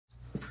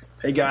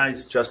Hey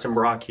guys, Justin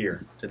Brock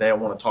here. Today I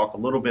want to talk a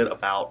little bit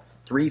about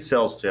 3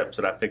 sales tips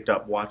that I picked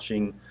up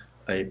watching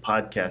a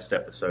podcast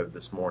episode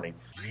this morning.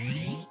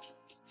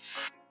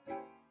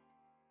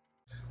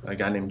 A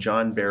guy named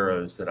John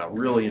Barrows that I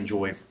really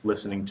enjoyed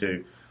listening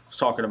to was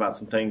talking about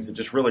some things that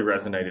just really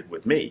resonated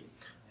with me.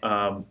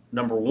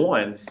 Number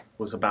 1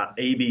 was about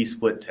A/B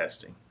split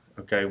testing.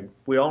 Okay,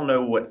 we all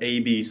know what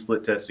A/B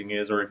split testing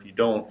is, or if you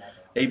don't,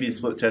 A/B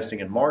split testing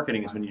in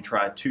marketing is when you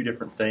try 2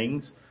 different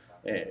things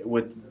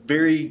with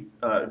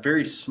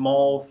very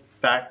small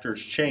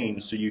factors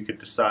change, so you could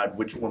decide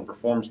which one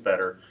performs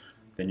better.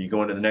 Then you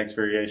go into the next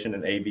variation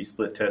and A/B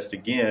split test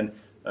again,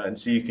 and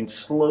so you can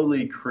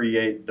slowly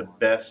create the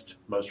best,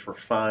 most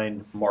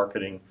refined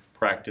marketing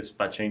practice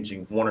by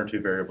changing 1 or 2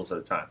 variables at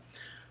a time.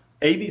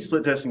 A/B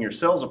split testing your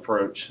sales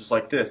approach is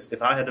like this.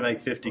 If I had to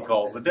make 50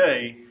 calls a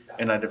day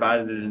and I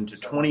divided it into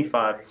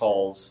 25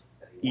 calls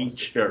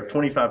each, or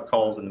 25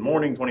 calls in the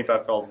morning,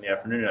 25 calls in the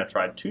afternoon, and I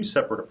tried 2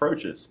 separate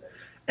approaches,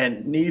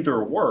 and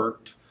neither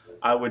worked,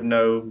 I would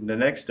know the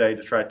next day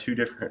to try 2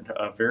 different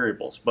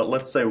variables. But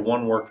let's say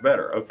one worked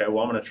better. Okay, well,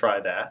 I'm going to try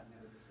that.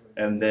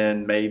 And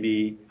then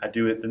maybe I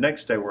do it the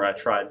next day where I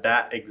try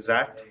that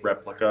exact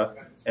replica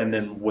and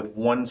then with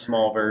 1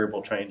 small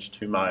variable change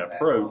to my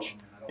approach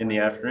in the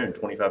afternoon,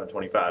 25 and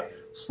 25.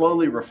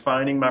 Slowly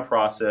refining my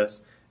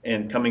process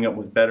and coming up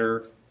with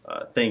better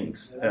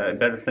things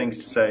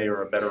to say,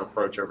 or a better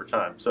approach over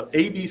time. So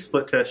A/B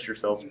split test your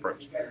sales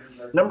approach.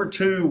 Number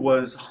 2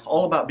 was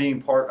all about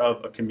being part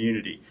of a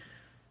community.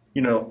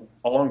 You know,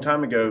 a long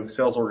time ago,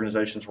 sales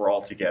organizations were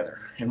all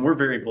together, and we're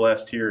very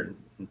blessed here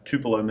in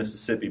Tupelo,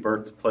 Mississippi,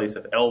 birthplace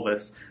of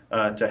Elvis,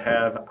 to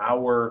have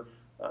our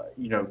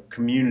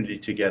community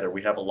together.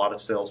 We have a lot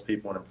of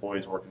salespeople and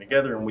employees working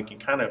together, and we can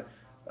kind of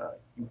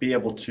be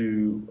able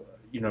to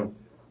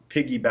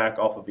piggyback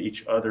off of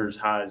each other's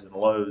highs and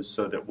lows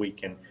so that we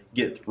can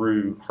get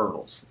through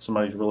hurdles. If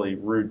somebody's really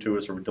rude to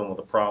us or we're dealing with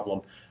a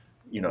problem,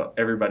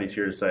 everybody's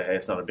here to say, hey,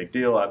 it's not a big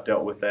deal. I've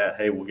dealt with that.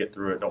 Hey, we'll get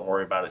through it. Don't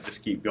worry about it.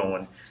 Just keep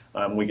going.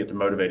 We get to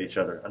motivate each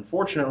other.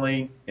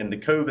 Unfortunately, in the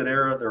COVID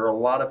era, there are a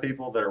lot of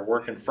people that are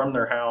working from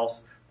their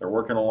house. They're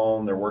working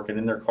alone. They're working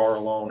in their car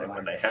alone. And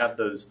when they have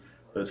those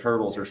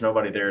hurdles, there's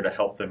nobody there to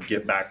help them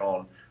get back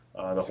on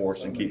the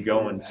horse and keep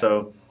going.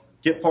 So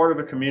get part of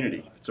a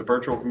community. If it's a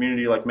virtual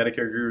community like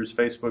Medicare Guru's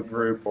Facebook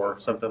group or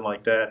something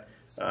like that,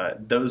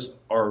 those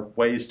are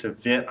ways to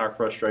vent our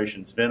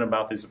frustrations, vent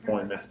about these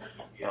appointments,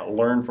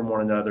 learn from one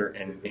another,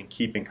 and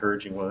keep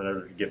encouraging one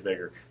another to get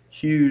bigger.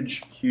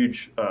 Huge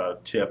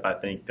tip, I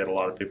think, that a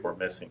lot of people are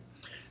missing.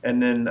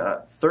 And then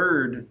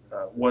third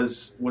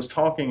was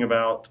talking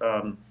about,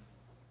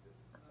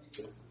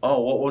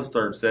 what was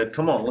third, Sid?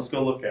 Come on, let's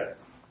go look at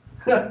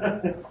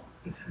it.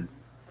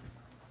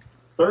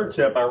 Third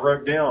tip I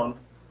wrote down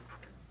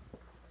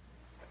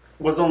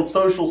was on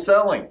social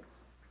selling.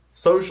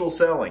 Social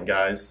selling,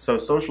 guys. So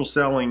social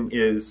selling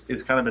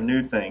is kind of a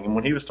new thing. And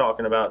when he was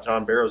talking about,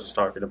 John Barrows was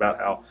talking about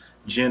how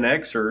Gen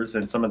Xers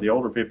and some of the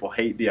older people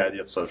hate the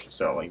idea of social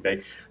selling.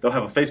 They'll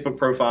have a Facebook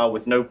profile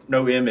with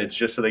no image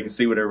just so they can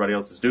see what everybody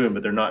else is doing,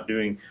 but they're not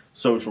doing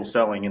social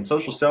selling. And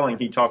social selling,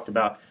 he talked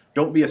about,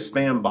 don't be a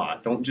spam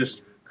bot. Don't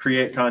just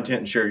create content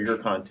and share your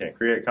content.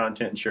 Create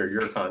content and share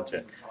your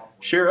content.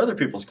 Share other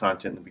people's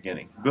content in the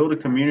beginning. Build a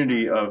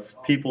community of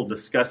people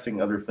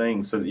discussing other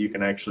things so that you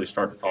can actually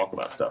start to talk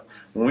about stuff.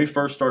 When we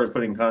first started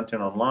putting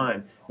content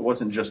online, it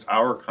wasn't just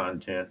our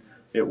content.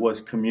 It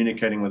was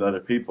communicating with other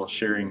people,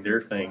 sharing their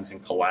things,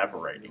 and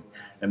collaborating.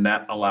 And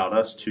that allowed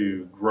us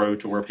to grow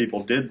to where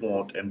people did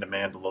want and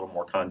demand a little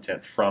more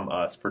content from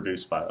us,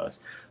 produced by us.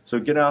 So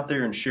get out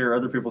there and share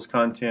other people's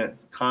content,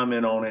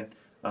 comment on it,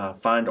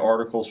 find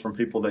articles from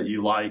people that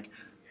you like.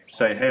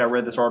 Say, hey, I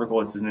read this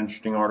article. This is an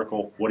interesting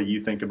article. What do you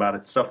think about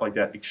it? Stuff like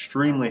that.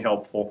 Extremely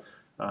helpful,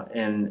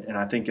 and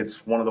I think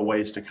it's one of the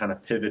ways to kind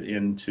of pivot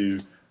into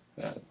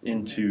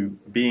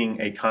being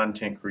a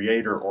content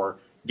creator, or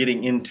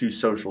getting into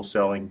social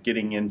selling,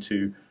 getting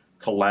into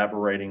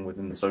collaborating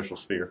within the social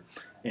sphere,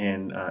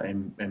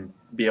 and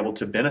be able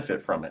to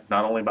benefit from it.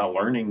 Not only by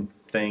learning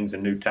things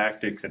and new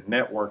tactics and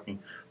networking,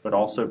 but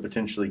also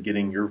potentially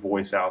getting your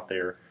voice out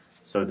there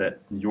so that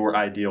your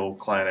ideal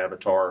client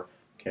avatar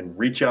can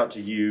reach out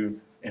to you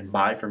and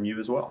buy from you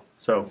as well.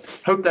 So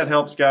hope that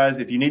helps, guys.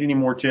 If you need any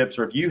more tips,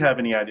 or if you have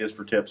any ideas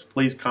for tips,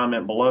 please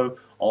comment below.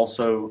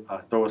 Also,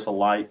 throw us a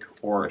like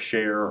or a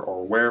share,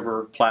 or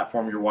wherever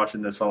platform you're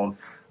watching this on.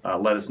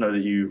 Let us know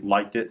that you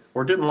liked it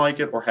or didn't like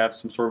it, or have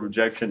some sort of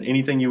objection.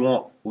 Anything you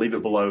want, leave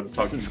it below.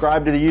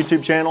 Subscribe to the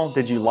YouTube channel.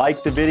 Did you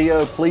like the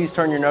video? Please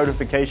turn your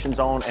notifications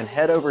on and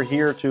head over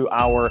here to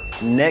our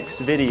next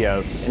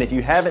video. And if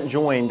you haven't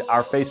joined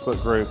our Facebook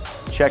group,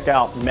 check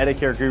out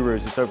Medicare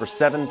Gurus. It's over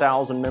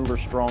 7,000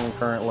 members strong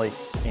currently,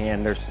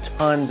 and there's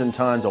tons and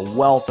tons, a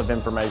wealth of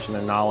information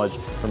and knowledge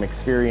from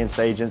experienced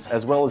agents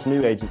as well as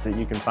new agents that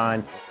you can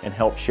find and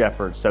help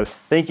shepherd. So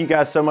thank you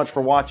guys so much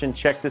for watching.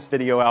 Check this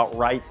video out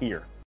right here.